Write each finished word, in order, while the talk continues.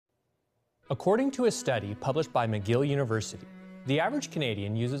According to a study published by McGill University, the average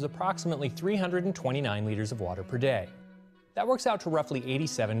Canadian uses approximately 329 liters of water per day. That works out to roughly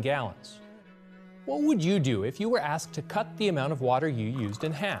 87 gallons. What would you do if you were asked to cut the amount of water you used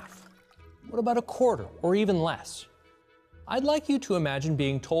in half? What about a quarter or even less? I'd like you to imagine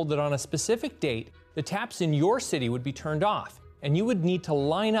being told that on a specific date, the taps in your city would be turned off and you would need to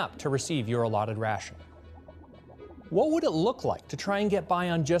line up to receive your allotted ration. What would it look like to try and get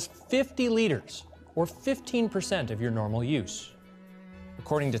by on just 50 liters, or 15% of your normal use?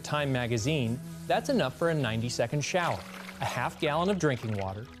 According to Time magazine, that's enough for a 90-second shower, a half gallon of drinking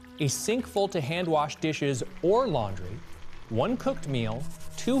water, a sink full to hand wash dishes or laundry, 1 cooked meal,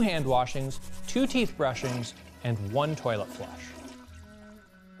 2 hand washings, 2 teeth brushings, and 1 toilet flush.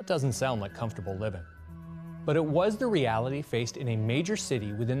 That doesn't sound like comfortable living. But it was the reality faced in a major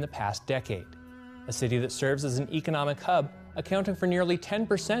city within the past decade, a city that serves as an economic hub, accounting for nearly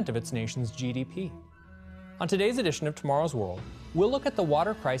 10% of its nation's GDP. On today's edition of Tomorrow's World, we'll look at the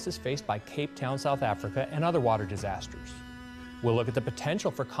water crisis faced by Cape Town, South Africa, and other water disasters. We'll look at the potential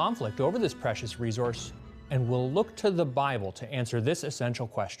for conflict over this precious resource, and we'll look to the Bible to answer this essential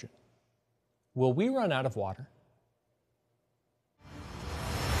question: will we run out of water?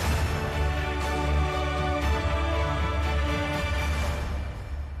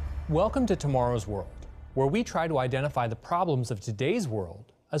 Welcome to Tomorrow's World, where we try to identify the problems of today's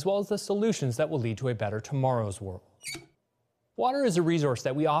world, as well as the solutions that will lead to a better tomorrow's world. Water is a resource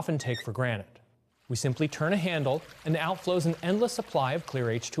that we often take for granted. We simply turn a handle and out flows an endless supply of clear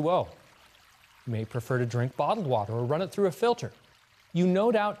H2O. You may prefer to drink bottled water or run it through a filter. You no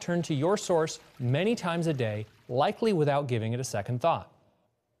doubt turn to your source many times a day, likely without giving it a second thought.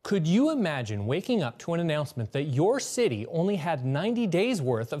 Could you imagine waking up to an announcement that your city only had 90 days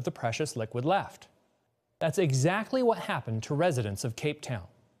worth of the precious liquid left? That's exactly what happened to residents of Cape Town.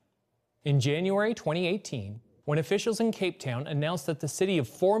 In January 2018, when officials in Cape Town announced that the city of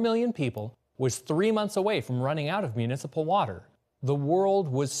 4 million people was 3 months away from running out of municipal water, the world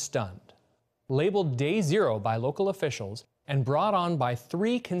was stunned. Labeled Day Zero by local officials and brought on by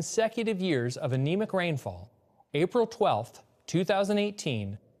 3 consecutive years of anemic rainfall, April 12,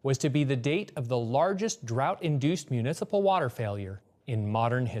 2018 was to be the date of the largest drought-induced municipal water failure in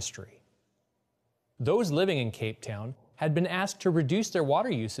modern history. Those living in Cape Town had been asked to reduce their water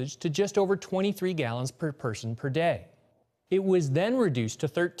usage to just over 23 gallons per person per day. It was then reduced to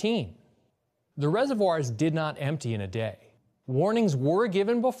 13. The reservoirs did not empty in a day. Warnings were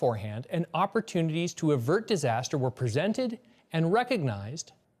given beforehand, and opportunities to avert disaster were presented and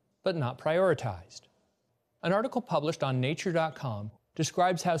recognized, but not prioritized. An article published on Nature.com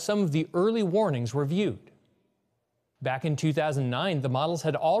describes how some of the early warnings were viewed. Back in 2009, the models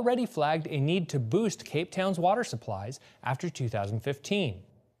had already flagged a need to boost Cape Town's water supplies after 2015,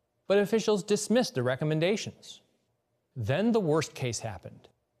 but officials dismissed the recommendations. Then the worst case happened,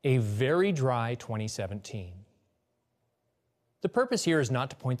 a very dry 2017. The purpose here is not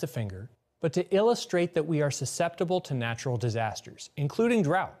to point the finger, but to illustrate that we are susceptible to natural disasters, including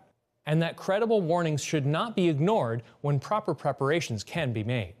drought, and that credible warnings should not be ignored when proper preparations can be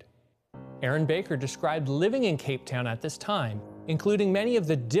made. Aaron Baker described living in Cape Town at this time, including many of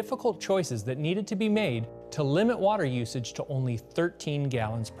the difficult choices that needed to be made to limit water usage to only 13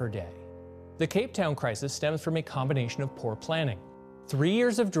 gallons per day. The Cape Town crisis stems from a combination of poor planning, 3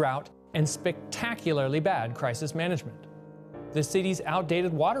 years of drought, and spectacularly bad crisis management. The city's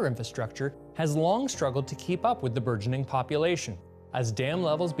outdated water infrastructure has long struggled to keep up with the burgeoning population, as dam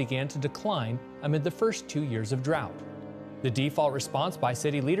levels began to decline amid the first 2 years of drought. The default response by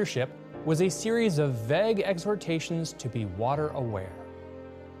city leadership was a series of vague exhortations to be water aware.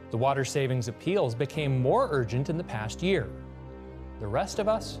 The water savings appeals became more urgent in the past year. The rest of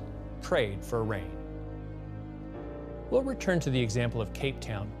us prayed for rain. We'll return to the example of Cape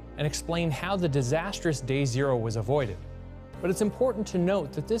Town and explain how the disastrous Day Zero was avoided. But it's important to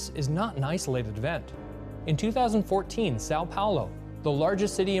note that this is not an isolated event. In 2014, Sao Paulo, the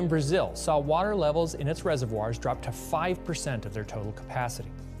largest city in Brazil, saw water levels in its reservoirs drop to 5% of their total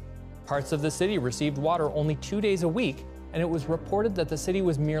capacity. Parts of the city received water only 2 days a week, and it was reported that the city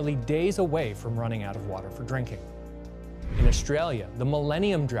was merely days away from running out of water for drinking. In Australia, the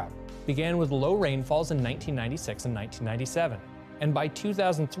Millennium Drought began with low rainfalls in 1996 and 1997, and by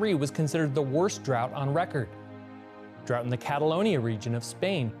 2003 was considered the worst drought on record. Drought in the Catalonia region of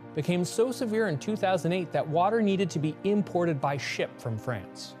Spain became so severe in 2008 that water needed to be imported by ship from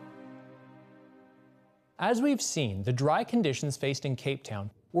France. As we've seen, the dry conditions faced in Cape Town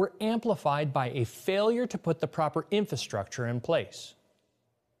were amplified by a failure to put the proper infrastructure in place.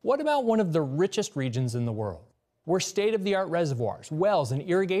 What about one of the richest regions in the world? where state-of-the-art reservoirs, wells, and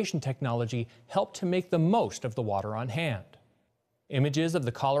irrigation technology help to make the most of the water on hand. Images of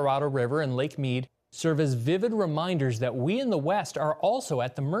the Colorado River and Lake Mead serve as vivid reminders that we in the West are also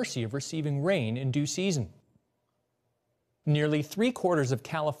at the mercy of receiving rain in due season. Nearly 3/4 of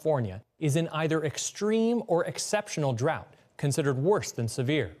California is in either extreme or exceptional drought, considered worse than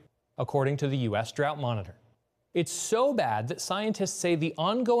severe, according to the U.S. Drought Monitor. It's so bad that scientists say the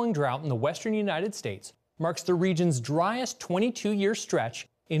ongoing drought in the western United States marks the region's driest 22-year stretch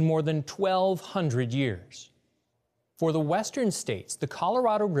in more than 1,200 years. For the western states, the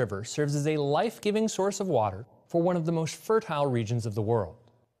Colorado River serves as a life-giving source of water for one of the most fertile regions of the world.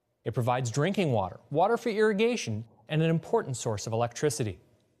 It provides drinking water, water for irrigation, and an important source of electricity.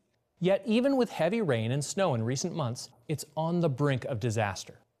 Yet even with heavy rain and snow in recent months, it's on the brink of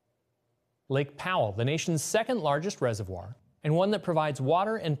disaster. Lake Powell, the nation's second-largest reservoir, and one that provides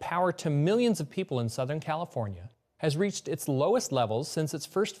water and power to millions of people in Southern California, has reached its lowest levels since its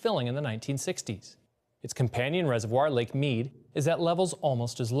first filling in the 1960s. Its companion reservoir, Lake Mead, is at levels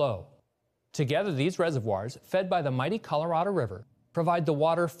almost as low. Together, these reservoirs, fed by the mighty Colorado River, provide the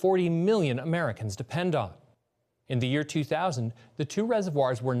water 40 million Americans depend on. In the year 2000, the two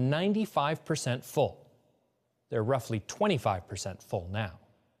reservoirs were 95% full. They're roughly 25% full now.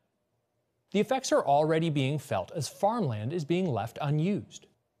 The effects are already being felt as farmland is being left unused.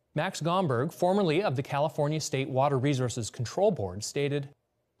 Max Gomberg, formerly of the California State Water Resources Control Board, stated,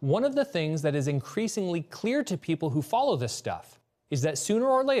 "One of the things that is increasingly clear to people who follow this stuff is that sooner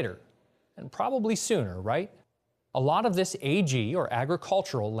or later, and probably sooner, right? A lot of this AG, or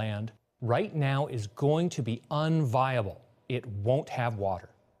agricultural land, right now is going to be unviable. It won't have water."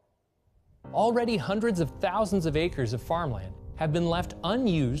 Already hundreds of thousands of acres of farmland have been left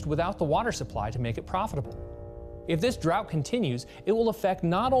unused without the water supply to make it profitable. If this drought continues, it will affect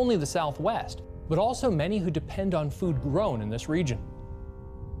not only the Southwest, but also many who depend on food grown in this region.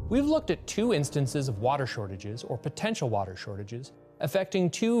 We've looked at two instances of water shortages, or potential water shortages, affecting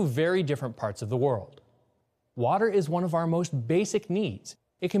two very different parts of the world. Water is one of our most basic needs.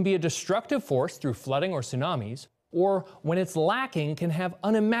 It can be a destructive force through flooding or tsunamis, or when it's lacking can have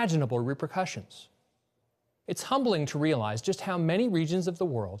unimaginable repercussions. It's humbling to realize just how many regions of the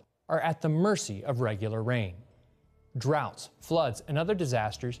world are at the mercy of regular rain. Droughts, floods, and other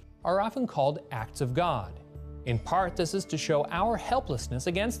disasters are often called acts of God. In part, this is to show our helplessness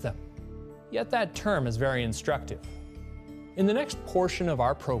against them. Yet that term is very instructive. In the next portion of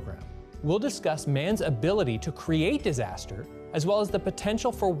our program, we'll discuss man's ability to create disaster, as well as the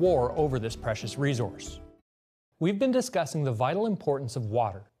potential for war over this precious resource. We've been discussing the vital importance of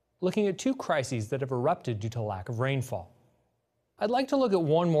water, looking at two crises that have erupted due to lack of rainfall. I'd like to look at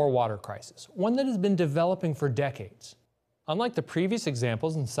one more water crisis, one that has been developing for decades. Unlike the previous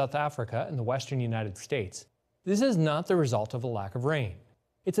examples in South Africa and the western United States, this is not the result of a lack of rain.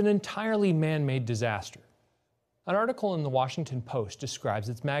 It's an entirely man-made disaster. An article in the Washington Post describes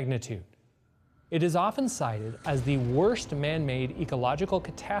its magnitude. It is often cited as the worst man-made ecological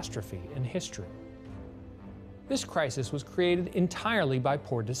catastrophe in history. This crisis was created entirely by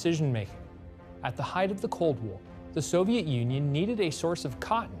poor decision-making. At the height of the Cold War, the Soviet Union needed a source of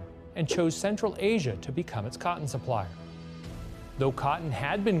cotton and chose Central Asia to become its cotton supplier. Though cotton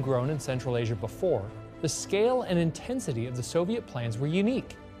had been grown in Central Asia before, the scale and intensity of the Soviet plans were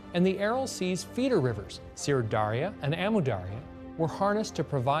unique, and the Aral Sea's feeder rivers, Syr and Amu Darya, were harnessed to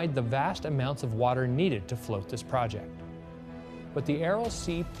provide the vast amounts of water needed to float this project. But the Aral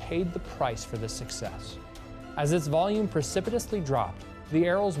Sea paid the price for this success. As its volume precipitously dropped, the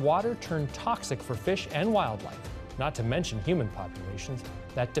Aral's water turned toxic for fish and wildlife, not to mention human populations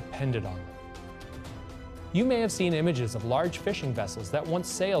that depended on them. You may have seen images of large fishing vessels that once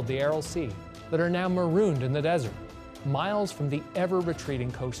sailed the Aral Sea that are now marooned in the desert, miles from the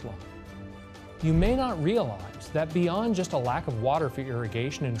ever-retreating coastline. You may not realize that beyond just a lack of water for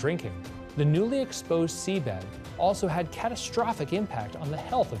irrigation and drinking, the newly exposed seabed also had catastrophic impact on the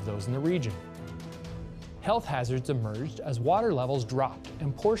health of those in the region. Health hazards emerged as water levels dropped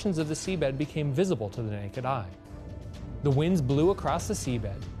and portions of the seabed became visible to the naked eye. The winds blew across the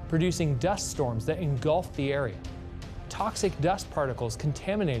seabed, producing dust storms that engulfed the area. Toxic dust particles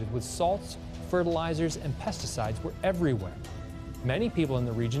contaminated with salts, fertilizers, and pesticides were everywhere. Many people in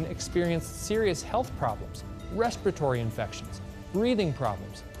the region experienced serious health problems, respiratory infections, breathing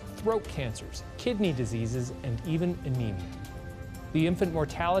problems, throat cancers, kidney diseases, and even anemia. The infant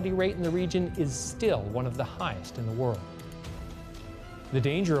mortality rate in the region is still one of the highest in the world. The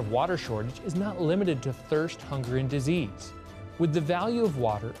danger of water shortage is not limited to thirst, hunger, and disease. With the value of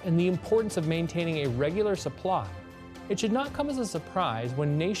water and the importance of maintaining a regular supply, It should not come as a surprise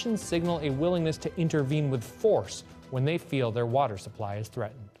when nations signal a willingness to intervene with force when they feel their water supply is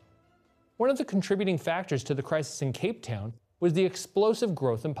threatened. One of the contributing factors to the crisis in Cape Town was the explosive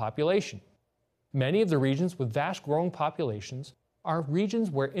growth in population. Many of the regions with vast growing populations are regions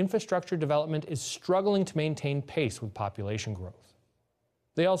where infrastructure development is struggling to maintain pace with population growth.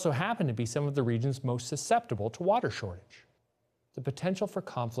 They also happen to be some of the regions most susceptible to water shortage. The potential for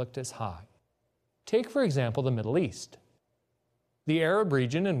conflict is high. Take, for example, the Middle East. The Arab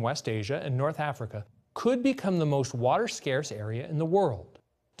region in West Asia and North Africa could become the most water-scarce area in the world.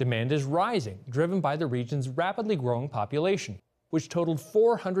 Demand is rising, driven by the region's rapidly growing population, which totaled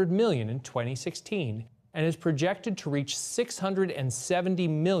 400 million in 2016 and is projected to reach 670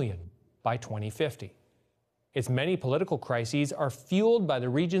 million by 2050. Its many political crises are fueled by the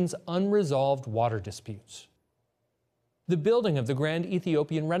region's unresolved water disputes. The building of the Grand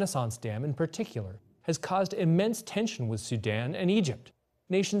Ethiopian Renaissance Dam in particular has caused immense tension with Sudan and Egypt,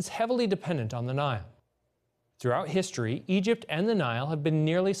 nations heavily dependent on the Nile. Throughout history, Egypt and the Nile have been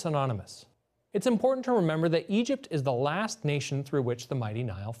nearly synonymous. It's important to remember that Egypt is the last nation through which the mighty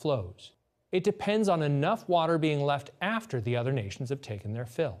Nile flows. It depends on enough water being left after the other nations have taken their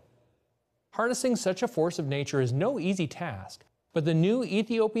fill. Harnessing such a force of nature is no easy task, but the new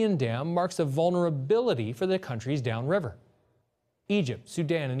Ethiopian dam marks a vulnerability for the countries downriver. Egypt,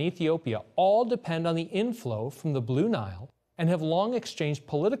 Sudan, and Ethiopia all depend on the inflow from the Blue Nile and have long exchanged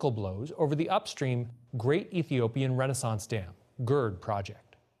political blows over the upstream Great Ethiopian Renaissance Dam, GERD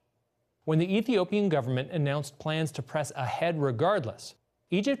project. When the Ethiopian government announced plans to press ahead regardless,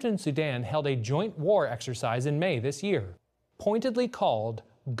 Egypt and Sudan held a joint war exercise in May this year, pointedly called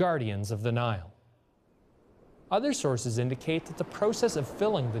Guardians of the Nile. Other sources indicate that the process of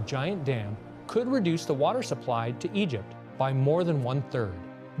filling the giant dam could reduce the water supply to Egypt by more than 1/3,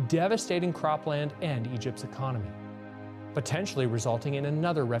 devastating cropland and Egypt's economy, potentially resulting in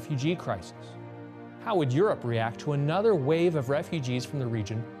another refugee crisis. How would Europe react to another wave of refugees from the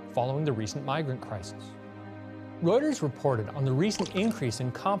region following the recent migrant crisis? Reuters reported on the recent increase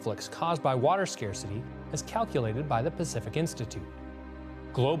in conflicts caused by water scarcity as calculated by the Pacific Institute.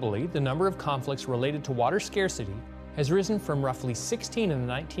 Globally, the number of conflicts related to water scarcity has risen from roughly 16 in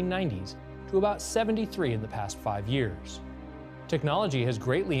the 1990s to about 73 in the past 5 years. Technology has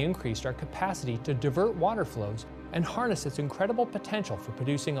greatly increased our capacity to divert water flows and harness its incredible potential for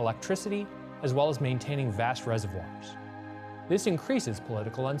producing electricity as well as maintaining vast reservoirs. This increases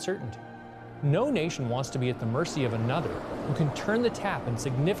political uncertainty. No nation wants to be at the mercy of another who can turn the tap and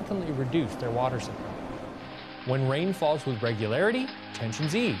significantly reduce their water supply. When rain falls with regularity,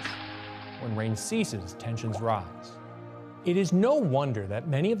 tensions ease. When rain ceases, tensions rise. It is no wonder that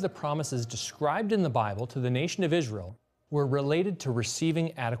many of the promises described in the Bible to the nation of Israel were related to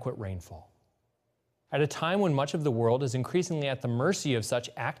receiving adequate rainfall. At a time when much of the world is increasingly at the mercy of such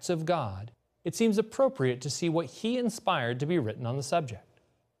acts of God, it seems appropriate to see what He inspired to be written on the subject.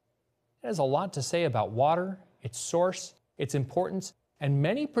 It has a lot to say about water, its source, its importance, and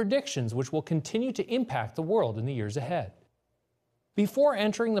many predictions which will continue to impact the world in the years ahead. Before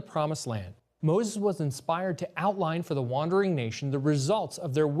entering the Promised Land, Moses was inspired to outline for the wandering nation the results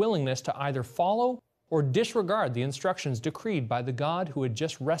of their willingness to either follow or disregard the instructions decreed by the God who had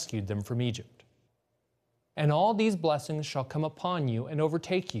just rescued them from Egypt. And all these blessings shall come upon you and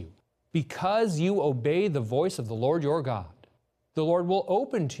overtake you, because you obey the voice of the Lord your God. The Lord will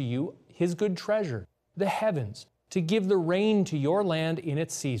open to you His good treasure, the heavens, to give the rain to your land in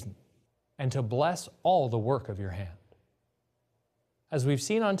its season, and to bless all the work of your hand. As we've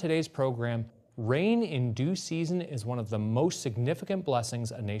seen on today's program, rain in due season is one of the most significant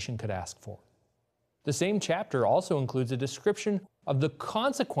blessings a nation could ask for. The same chapter also includes a description of the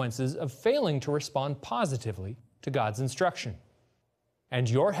consequences of failing to respond positively to God's instruction. And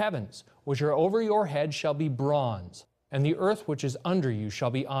your heavens, which are over your head, shall be bronze, and the earth which is under you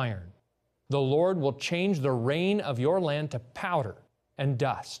shall be iron. The Lord will change the rain of your land to powder and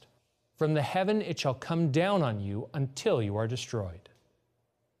dust. From the heaven it shall come down on you until you are destroyed.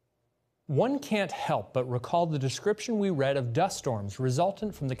 One can't help but recall the description we read of dust storms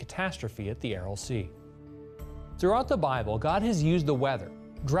resultant from the catastrophe at the Aral Sea. Throughout the Bible, God has used the weather,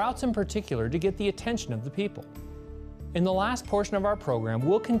 droughts in particular, to get the attention of the people. In the last portion of our program,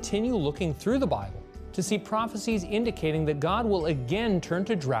 we'll continue looking through the Bible to see prophecies indicating that God will again turn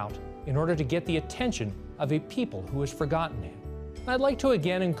to drought in order to get the attention of a people who has forgotten Him. I'd like to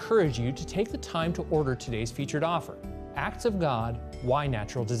again encourage you to take the time to order today's featured offer, Acts of God, Why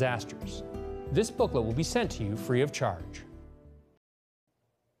Natural Disasters. This booklet will be sent to you free of charge.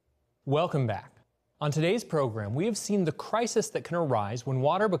 Welcome back. On today's program, we have seen the crisis that can arise when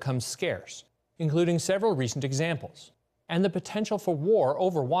water becomes scarce, including several recent examples. and the potential for war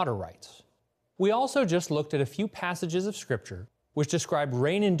over water rights. We also just looked at a few passages of Scripture which describe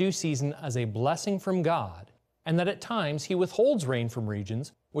rain in due season as a blessing from God, and that at times He withholds rain from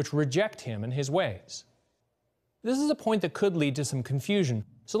regions which reject Him and His ways. This is a point that could lead to some confusion,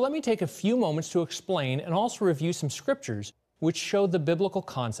 so let me take a few moments to explain and also review some scriptures which show the biblical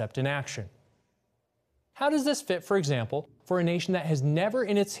concept in action. How does this fit, for example, for a nation that has never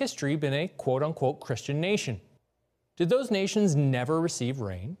in its history been a quote-unquote Christian nation? Did those nations never receive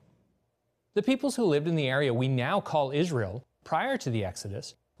rain? The peoples who lived in the area we now call Israel prior to the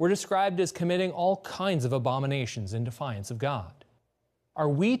Exodus were described as committing all kinds of abominations in defiance of God. Are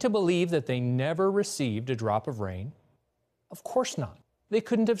we to believe that they never received a drop of rain? Of course not. They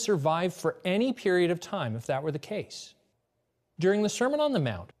couldn't have survived for any period of time if that were the case. During the Sermon on the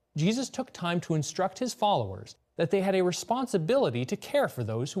Mount, Jesus took time to instruct His followers that they had a responsibility to care for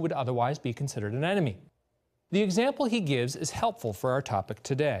those who would otherwise be considered an enemy. The example He gives is helpful for our topic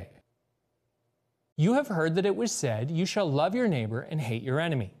today. You have heard that it was said, "You shall love your neighbor and hate your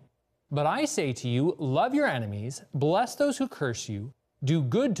enemy." But I say to you, love your enemies, bless those who curse you, do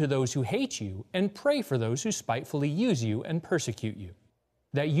good to those who hate you, and pray for those who spitefully use you and persecute you,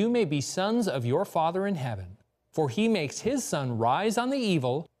 that you may be sons of your Father in heaven. For He makes His sun rise on the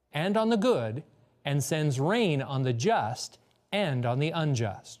evil and on the good, and sends rain on the just and on the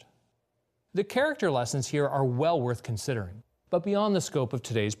unjust. The character lessons here are well worth considering, but beyond the scope of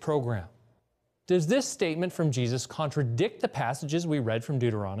today's program. Does this statement from Jesus contradict the passages we read from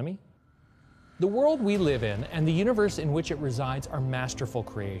Deuteronomy? The world we live in and the universe in which it resides are masterful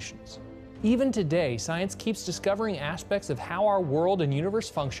creations. Even today, science keeps discovering aspects of how our world and universe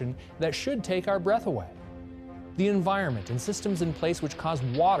function that should take our breath away. The environment and systems in place which cause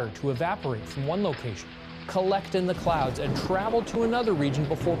water to evaporate from one location, collect in the clouds, and travel to another region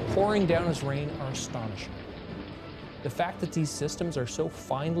before pouring down as rain are astonishing. The fact that these systems are so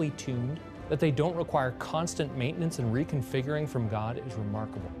finely tuned that they don't require constant maintenance and reconfiguring from God is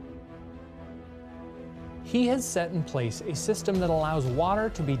remarkable. He has set in place a system that allows water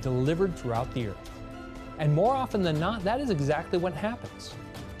to be delivered throughout the earth. And more often than not, that is exactly what happens.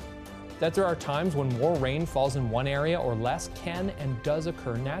 That there are times when more rain falls in one area or less can and does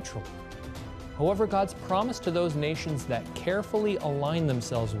occur naturally. However, God's promise to those nations that carefully align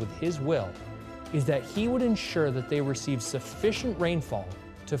themselves with His will is that He would ensure that they receive sufficient rainfall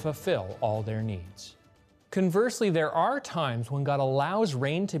to fulfill all their needs. Conversely, there are times when God allows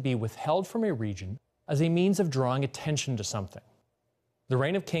rain to be withheld from a region as a means of drawing attention to something. The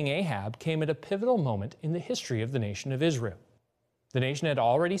reign of King Ahab came at a pivotal moment in the history of the nation of Israel. The nation had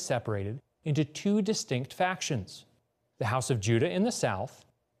already separated into two distinct factions, the house of Judah in the south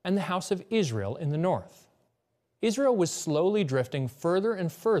and the house of Israel in the north. Israel was slowly drifting further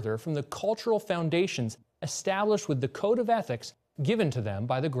and further from the cultural foundations established with the code of ethics given to them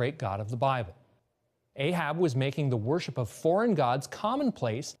by the great God of the Bible. Ahab was making the worship of foreign gods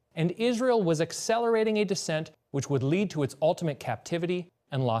commonplace, and Israel was accelerating a descent which would lead to its ultimate captivity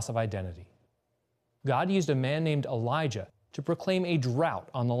and loss of identity. God used a man named Elijah to proclaim a drought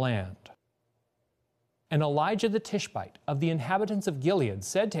on the land. And Elijah the Tishbite of the inhabitants of Gilead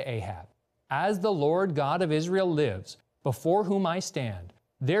said to Ahab, "As the Lord God of Israel lives, before whom I stand,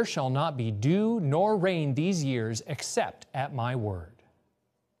 there shall not be dew nor rain these years except at my word."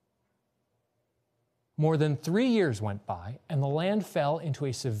 More than 3 years went by, and the land fell into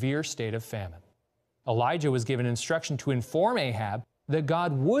a severe state of famine. Elijah was given instruction to inform Ahab that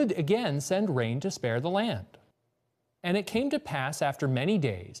God would again send rain to spare the land. And it came to pass after many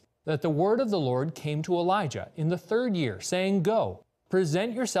days that the word of the Lord came to Elijah in the 3rd year, saying, "Go,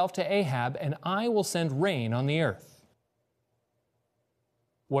 present yourself to Ahab, and I will send rain on the earth."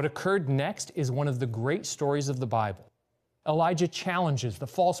 What occurred next is one of the great stories of the Bible. Elijah challenges the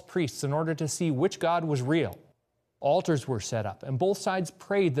false priests in order to see which God was real. Altars were set up, and both sides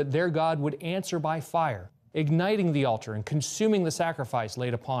prayed that their God would answer by fire, igniting the altar and consuming the sacrifice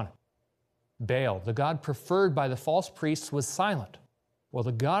laid upon it. Baal, the god preferred by the false priests, was silent, while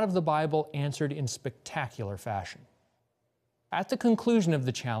the God of the Bible answered in spectacular fashion. At the conclusion of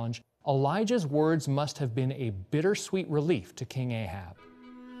the challenge, Elijah's words must have been a bittersweet relief to King Ahab.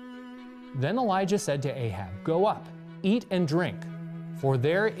 Then Elijah said to Ahab, "Go up, eat and drink, for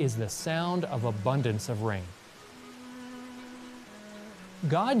there is the sound of abundance of rain."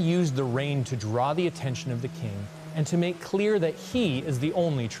 God used the rain to draw the attention of the king and to make clear that He is the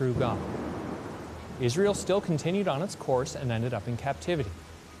only true God. Israel still continued on its course and ended up in captivity.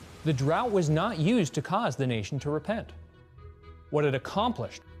 The drought was not used to cause the nation to repent. What it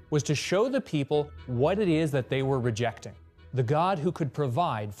accomplished was to show the people what it is that they were rejecting, the God who could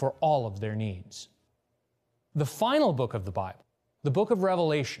provide for all of their needs. The final book of the Bible, the book of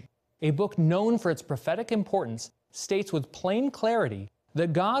Revelation, a book known for its prophetic importance, states with plain clarity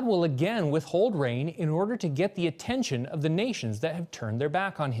that God will again withhold rain in order to get the attention of the nations that have turned their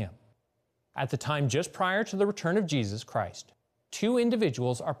back on Him. At the time just prior to the return of Jesus Christ, two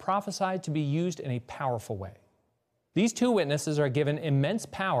individuals are prophesied to be used in a powerful way. These two witnesses are given immense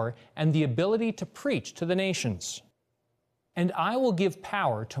power and the ability to preach to the nations. And I will give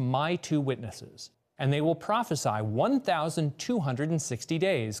power to my two witnesses, and they will prophesy 1,260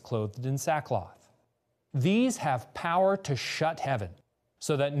 days clothed in sackcloth. These have power to shut heaven,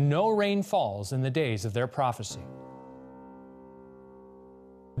 so that no rain falls in the days of their prophecy.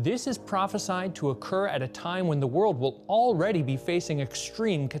 This is prophesied to occur at a time when the world will already be facing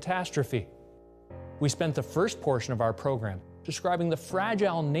extreme catastrophe. We spent the first portion of our program describing the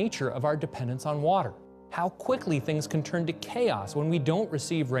fragile nature of our dependence on water, how quickly things can turn to chaos when we don't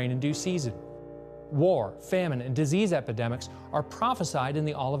receive rain in due season. War, famine, and disease epidemics are prophesied in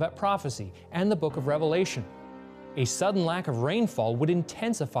the Olivet Prophecy and the book of Revelation. A sudden lack of rainfall would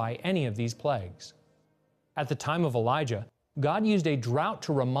intensify any of these plagues. At the time of Elijah, God used a drought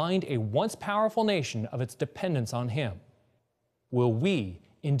to remind a once powerful nation of its dependence on Him. Will we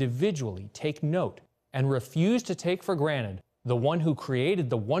individually take note and refuse to take for granted the one who created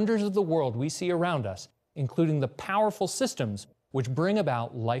the wonders of the world we see around us, including the powerful systems which bring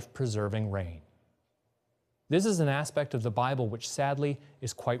about life-preserving rain? This is an aspect of the Bible which sadly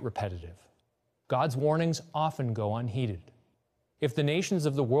is quite repetitive. God's warnings often go unheeded. If the nations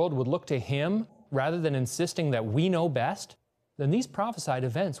of the world would look to Him rather than insisting that we know best, then these prophesied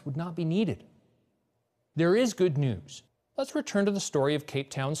events would not be needed. There is good news. Let's return to the story of Cape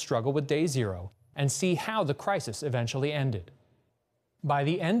Town's struggle with Day Zero and see how the crisis eventually ended. By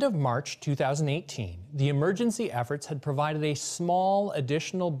the end of March 2018, the emergency efforts had provided a small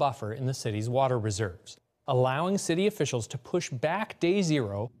additional buffer in the city's water reserves, allowing city officials to push back Day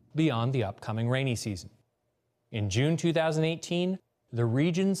Zero beyond the upcoming rainy season. In June 2018, the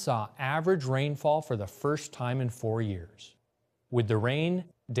region saw average rainfall for the first time in 4 years. With the rain,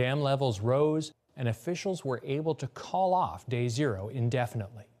 dam levels rose, and officials were able to call off Day Zero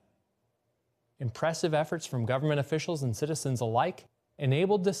indefinitely. Impressive efforts from government officials and citizens alike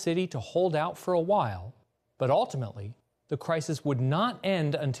enabled the city to hold out for a while, but ultimately, the crisis would not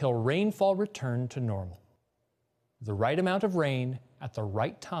end until rainfall returned to normal. The right amount of rain at the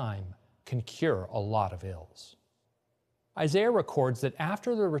right time can cure a lot of ills. Isaiah records that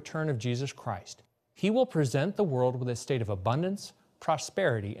after the return of Jesus Christ, He will present the world with a state of abundance,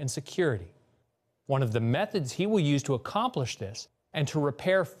 prosperity, and security. One of the methods He will use to accomplish this and to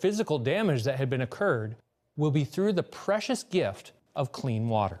repair physical damage that had been occurred will be through the precious gift of clean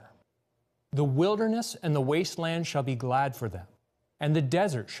water. The wilderness and the wasteland shall be glad for them, and the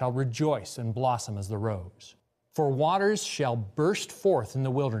desert shall rejoice and blossom as the rose. For waters shall burst forth in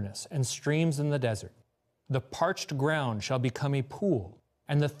the wilderness and streams in the desert. The parched ground shall become a pool,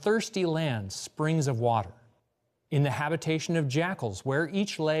 and the thirsty land springs of water. In the habitation of jackals, where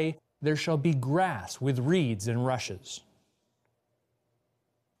each lay, there shall be grass with reeds and rushes.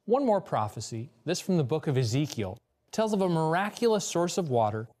 One more prophecy, this from the book of Ezekiel, tells of a miraculous source of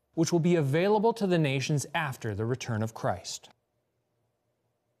water which will be available to the nations after the return of Christ.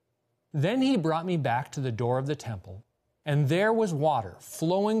 Then He brought me back to the door of the temple, and there was water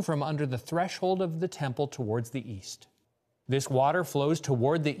flowing from under the threshold of the temple towards the east. This water flows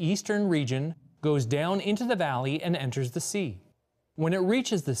toward the eastern region, goes down into the valley, and enters the sea. When it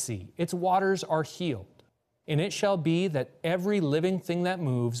reaches the sea, its waters are healed. And it shall be that every living thing that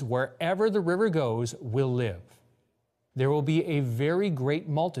moves wherever the river goes will live. There will be a very great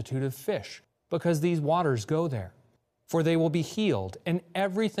multitude of fish, because these waters go there. For they will be healed, and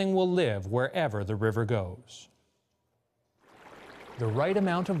everything will live wherever the river goes. The right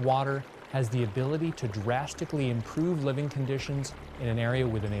amount of water has the ability to drastically improve living conditions in an area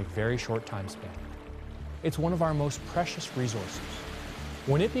within a very short time span. It's one of our most precious resources.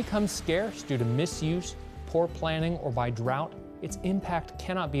 When it becomes scarce due to misuse, poor planning, or by drought, its impact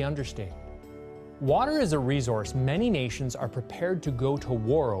cannot be understated. Water is a resource many nations are prepared to go to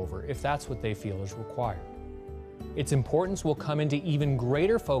war over if that's what they feel is required. Its importance will come into even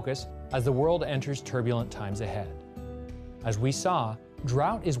greater focus as the world enters turbulent times ahead. As we saw,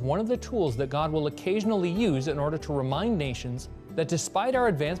 drought is one of the tools that God will occasionally use in order to remind nations that despite our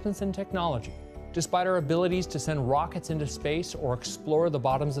advancements in technology, despite our abilities to send rockets into space or explore the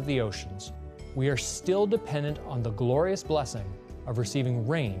bottoms of the oceans, we are still dependent on the glorious blessing of receiving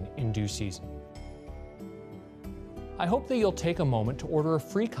rain in due season. I hope that you'll take a moment to order a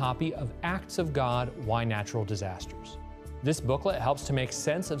free copy of Acts of God, Why Natural Disasters. This booklet helps to make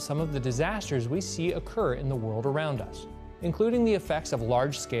sense of some of the disasters we see occur in the world around us, including the effects of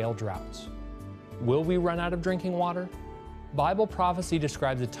large-scale droughts. Will we run out of drinking water? Bible prophecy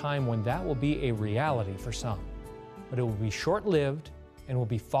describes a time when that will be a reality for some, but it will be short-lived and will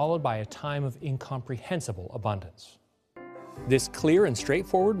be followed by a time of incomprehensible abundance. This clear and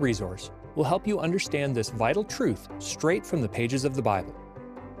straightforward resource will help you understand this vital truth straight from the pages of the Bible.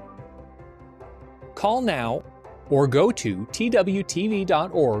 Call now or go to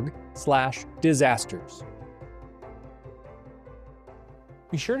twtv.org/disasters.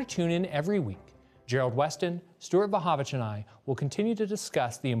 Be sure to tune in every week. Gerald Weston, Stuart Vahavich, and I will continue to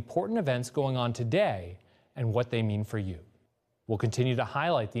discuss the important events going on today and what they mean for you. We'll continue to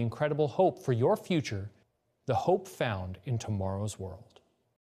highlight the incredible hope for your future, the hope found in tomorrow's world.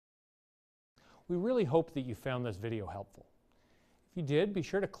 We really hope that you found this video helpful. If you did, be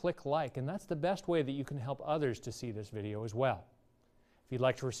sure to click like, and that's the best way that you can help others to see this video as well. If you'd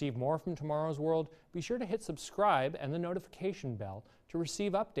like to receive more from Tomorrow's World, be sure to hit subscribe and the notification bell to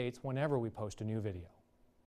receive updates whenever we post a new video.